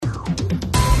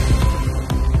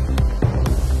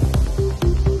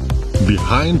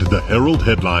Behind the Herald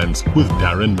Headlines with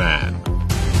Darren Mann.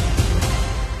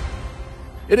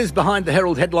 It is Behind the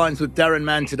Herald Headlines with Darren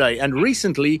Mann today, and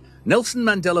recently, Nelson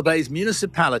Mandela Bay's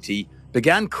municipality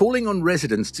began calling on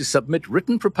residents to submit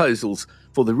written proposals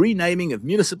for the renaming of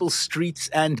municipal streets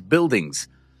and buildings.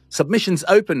 Submissions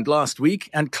opened last week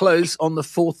and close on the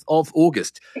 4th of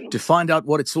August. To find out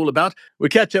what it's all about, we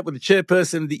catch up with the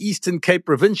chairperson of the Eastern Cape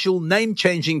Provincial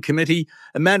Name-Changing Committee,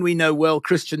 a man we know well,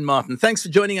 Christian Martin. Thanks for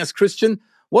joining us, Christian.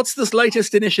 What's this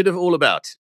latest initiative all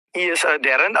about? Yes,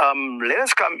 Darren, let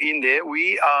us come in there.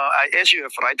 We are, as you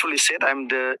have rightfully said, I'm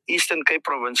the Eastern Cape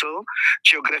Provincial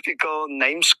Geographical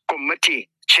Names Committee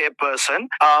chairperson.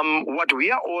 What we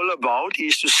are all about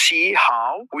is to see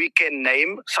how we can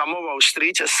name some of our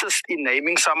streets, assist in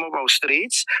naming some of our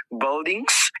streets,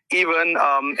 buildings, even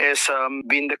as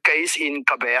been the case in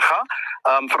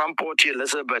Gqeberha from Port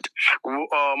Elizabeth.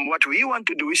 What we want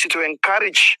to do is to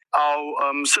encourage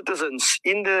our citizens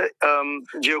in the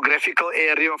geographical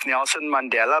area of Nelson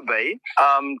Mandela Bay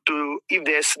to, if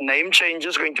there's name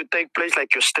changes going to take place,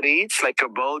 like your streets, like your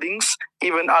buildings,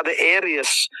 even other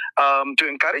areas, to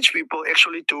encourage people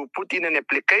actually to put in an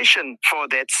application for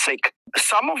that sake.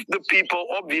 Some of the people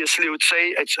obviously would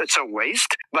say it's a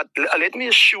waste, but let me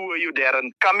assure you, Darren,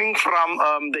 coming from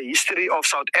the history of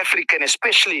South Africa, and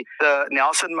especially the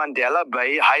Nelson Mandela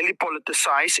Bay, highly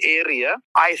politicized area,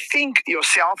 I think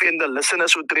yourself and the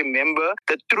listeners would remember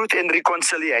the Truth and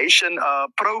Reconciliation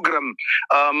program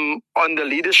on the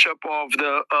leadership of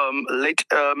the late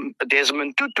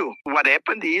Desmond Tutu. What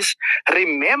happened is,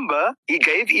 remember, he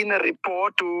gave in a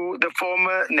report to the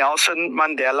former Nelson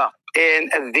Mandela.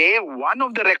 And there, one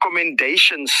of the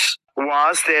recommendations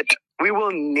was that we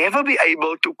will never be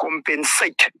able to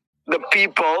compensate the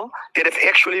people that have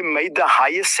actually made the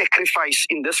highest sacrifice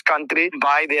in this country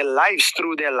by their lives,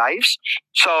 through their lives.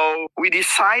 So we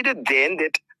decided then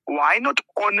that why not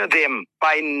honor them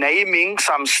by naming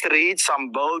some streets,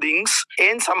 some buildings,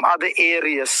 and some other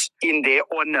areas in their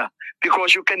honor?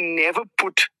 Because you can never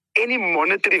put any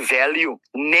monetary value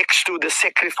next to the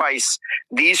sacrifice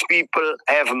these people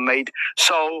have made.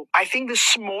 So I think the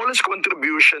smallest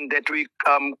contribution that we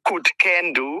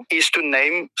can do is to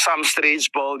name some streets,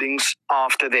 buildings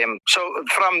after them. So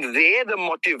from there, the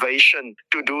motivation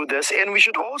to do this. And we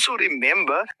should also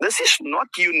remember, this is not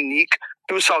unique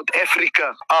to South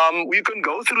Africa. You can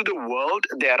go through the world,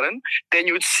 Darren, then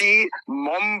you'd see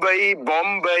Mumbai,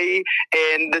 Bombay,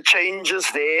 and the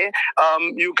changes there.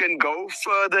 You can go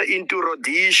further into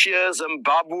Rhodesia,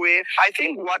 Zimbabwe. I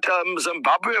think what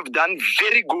Zimbabwe have done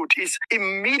very good is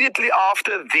immediately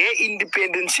after their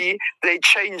independency, they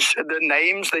changed the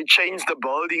names, they changed the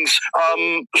buildings.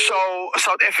 So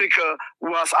South Africa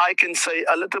was, I can say,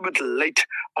 a little bit late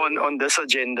on this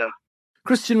agenda.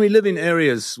 Christian, we live in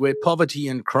areas where poverty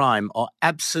and crime are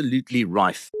absolutely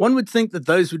rife. One would think that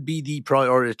those would be the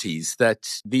priorities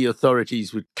that the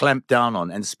authorities would clamp down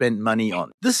on and spend money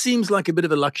on. This seems like a bit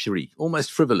of a luxury,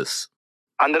 almost frivolous.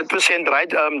 100% right,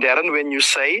 Darren, when you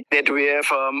say that we have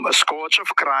a scourge of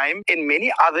crime and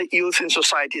many other ills in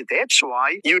society. That's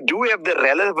why you do have the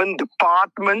relevant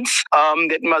departments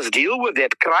that must deal with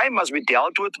that. Crime must be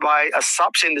dealt with by a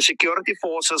subs and the security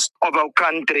forces of our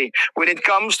country. When it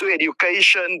comes to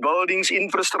education, buildings,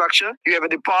 infrastructure, you have a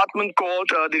department called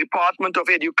the Department of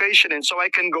Education, and so I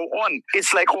can go on.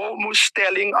 It's like almost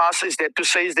telling us is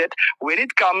that when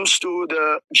it comes to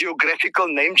the geographical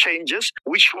name changes,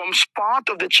 which forms part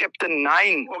of the Chapter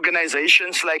 9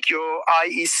 organizations like your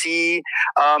IEC,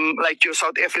 like your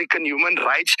South African Human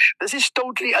Rights, this is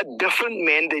totally a different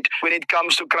mandate when it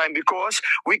comes to crime, because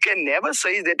we can never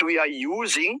say that we are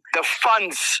using the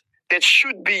funds that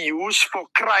should be used for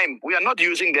crime. We are not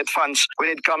using that funds when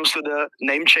it comes to the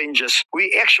name changes.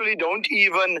 We actually don't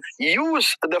even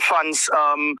use the funds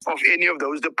of any of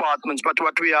those departments. But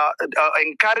what we are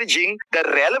encouraging the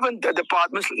relevant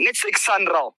departments, let's take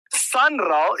SANRAL.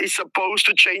 SANRAL is supposed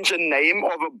to change the name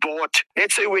of a board.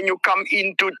 Let's say when you come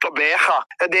into Gqeberha,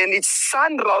 then it's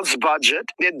SANRAL's budget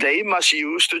that they must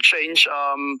use to change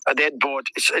that board.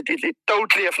 It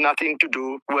totally have nothing to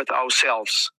do with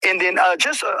ourselves. And then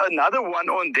just another one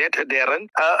on that, Darren.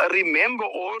 Remember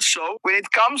also, when it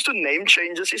comes to name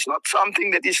changes, it's not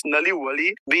something that is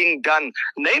nilly-willy being done.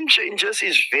 Name changes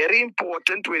is very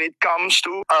important when it comes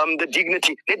to the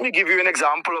dignity. Let me give you an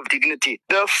example of dignity.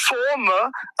 The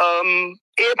former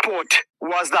airport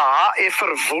was the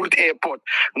Haeverwoerd Airport.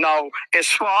 Now, as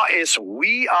far as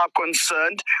we are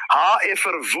concerned,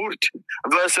 Haeverwoerd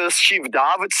versus Chief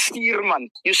David Steerman.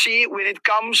 You see, when it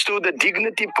comes to the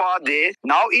dignity part there,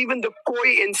 now even the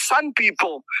Khoi and San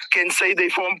people can say they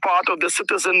form part of the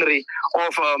citizenry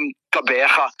of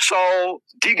Gqeberha. So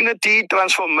dignity,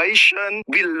 transformation,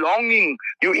 belonging.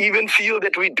 You even feel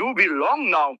that we do belong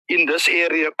now in this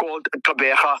area called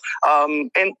Gqeberha.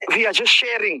 And we are just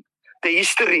sharing the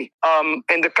history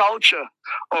and the culture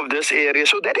of this area.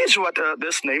 So that is what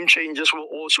this name changes will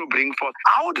also bring forth.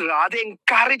 I would rather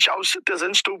encourage our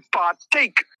citizens to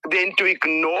partake than to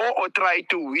ignore or try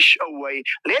to wish away.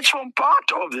 Let's form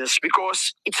part of this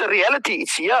because it's a reality.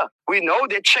 It's here. We know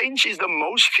that change is the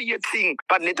most feared thing,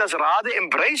 but let us rather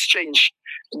embrace change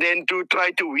than to try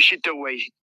to wish it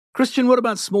away. Christian, what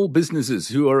about small businesses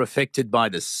who are affected by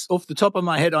this? Off the top of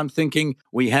my head, I'm thinking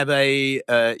we have a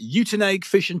Uitenhage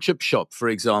fish and chip shop, for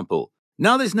example.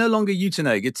 Now there's no longer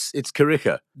Uitenhage, it's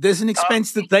Kariga. There's an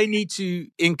expense that they need to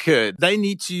incur. They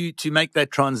need to make that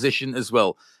transition as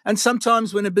well. And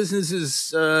sometimes when a business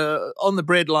is on the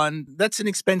breadline, that's an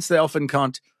expense they often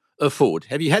can't afford.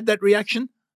 Have you had that reaction?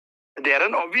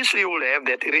 Darren, obviously you will have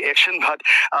that reaction, but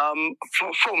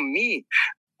for me,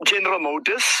 General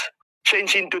Motors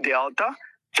change into Delta,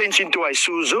 change into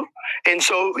Isuzu, and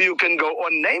so you can go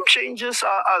on. Name changes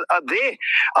are there.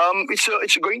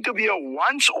 It's going to be a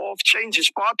once-off change. It's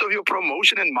part of your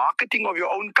promotion and marketing of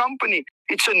your own company.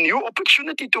 It's a new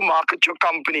opportunity to market your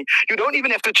company. You don't even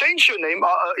have to change your name.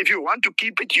 If you want to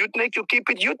keep it Uitenhage, you keep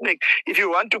it Uitenhage. If you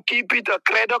want to keep it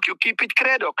Cradock, you keep it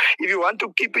Cradock. If you want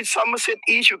to keep it Somerset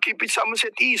East, you keep it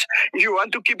Somerset East. If you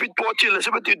want to keep it Port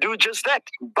Elizabeth, you do just that.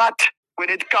 But when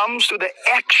it comes to the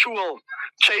actual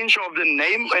change of the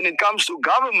name, when it comes to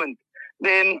government,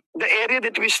 then the area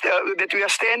that we are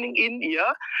standing in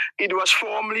here, it was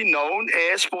formerly known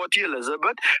as Port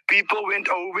Elizabeth. People went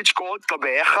over, it's called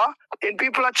Gqeberha, and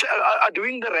people are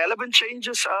doing the relevant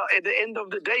changes at the end of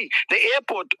the day. The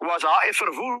airport was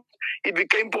Haeverwoerd. It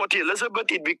became Port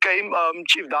Elizabeth. It became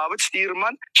Chief David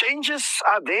Steerman. Changes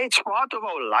are there. It's part of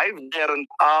our life, Darren.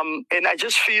 And I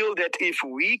just feel that if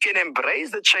we can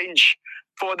embrace the change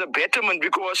for the betterment,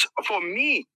 because for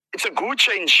me, it's a good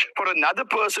change. For another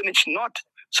person, it's not.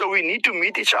 So we need to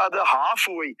meet each other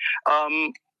halfway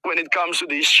when it comes to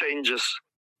these changes.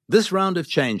 This round of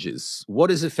changes,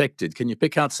 what is affected? Can you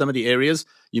pick out some of the areas?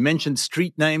 You mentioned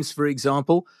street names, for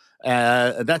example.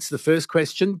 That's the first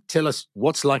question. Tell us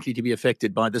what's likely to be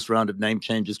affected by this round of name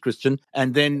changes, Christian.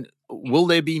 And then will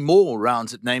there be more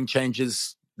rounds of name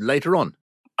changes later on?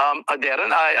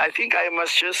 Darren, I think I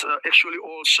must just actually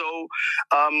also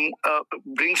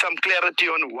bring some clarity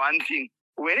on one thing.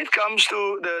 When it comes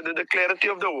to the clarity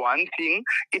of the one thing,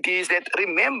 it is that,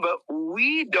 remember,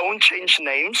 we don't change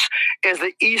names as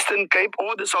the Eastern Cape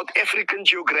or the South African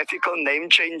Geographical Name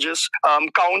Changes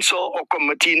Council or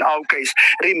Committee in our case.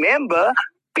 Remember,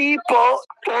 people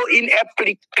fill in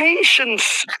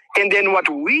applications, and then what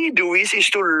we do is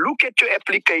to look at your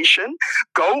application,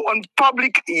 go on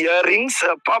public hearings,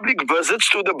 public visits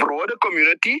to the broader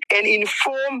community, and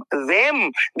inform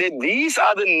them that these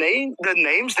are the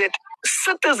names that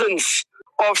citizens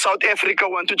of South Africa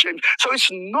want to change. So it's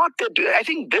not that. I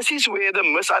think this is where the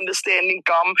misunderstanding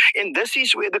come, and this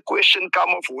is where the question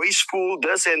come of wasteful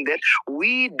this and that.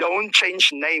 We don't change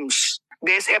names.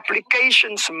 There's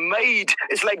applications made.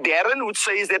 It's like Darren would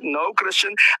say is that, no,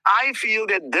 Christian, I feel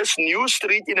that this new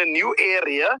street in a new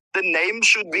area, the name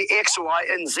should be X, Y,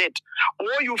 and Z.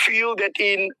 Or you feel that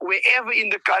in wherever in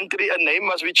the country a name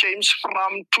must be changed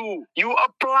from to. You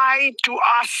apply to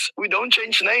us. We don't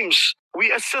change names.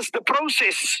 We assist the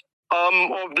process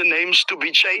of the names to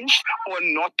be changed or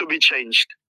not to be changed.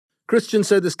 Christian,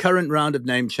 so this current round of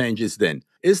name changes then,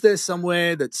 is there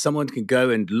somewhere that someone can go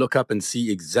and look up and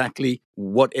see exactly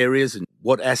what areas and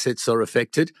what assets are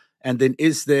affected? And then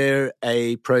is there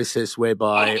a process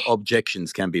whereby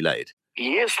objections can be laid?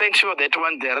 Yes, thanks for that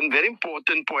one, Darren. Very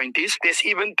important point is there's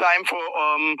even time for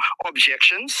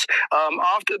objections.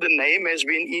 After the name has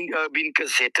been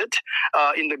gazetted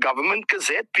in the government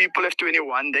gazette, people have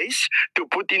 21 days to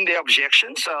put in their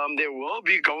objections. They will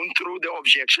be going through the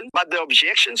objections, but the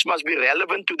objections must be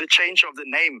relevant to the change of the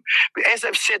name. As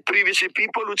I've said previously,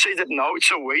 people would say that no,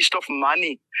 it's a waste of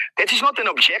money. That is not an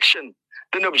objection.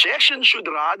 The objection should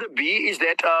rather be is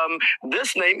that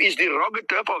this name is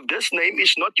derogative of this name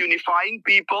is not unifying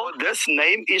people. This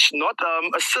name is not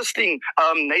assisting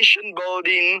nation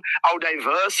building, our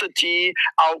diversity,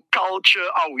 our culture,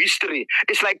 our history.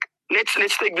 It's like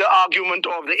Let's take the argument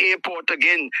of the airport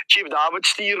again. Chief David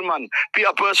Steerman,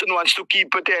 a person wants to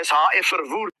keep it as HF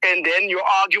vervoer, and then your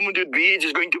argument would be it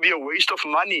is going to be a waste of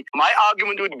money. My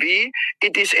argument would be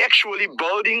it is actually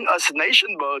building us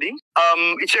nation building.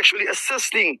 It's actually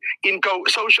assisting in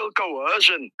social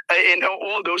coercion and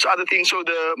all those other things. So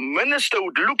the minister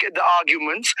would look at the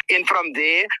arguments and from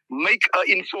there make an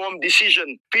informed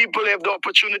decision. People have the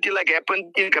opportunity, like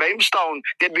happened in Grahamstown,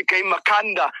 that became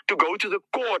Makanda, to go to the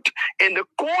court. And the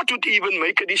court would even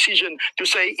make a decision to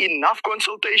say enough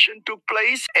consultation took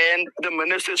place and the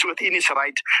minister is within his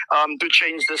right to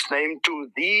change this name to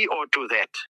the or to that.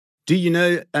 Do you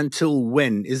know until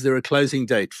when? Is there a closing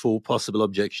date for possible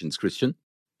objections, Christian?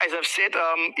 As I've said,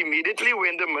 immediately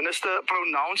when the minister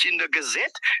pronounced in the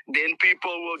Gazette, then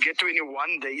people will get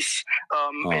 21 days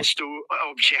as to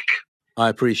object. I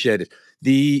appreciate it.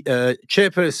 The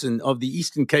chairperson of the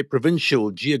Eastern Cape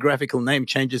Provincial Geographical Name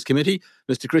Changes Committee,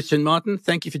 Mr. Christian Martin,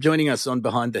 thank you for joining us on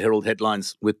Behind the Herald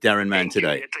Headlines with Darren Mann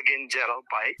today. Thank you again, Gerald.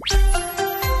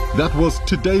 Bye. That was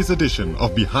today's edition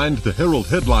of Behind the Herald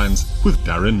Headlines with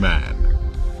Darren Mann.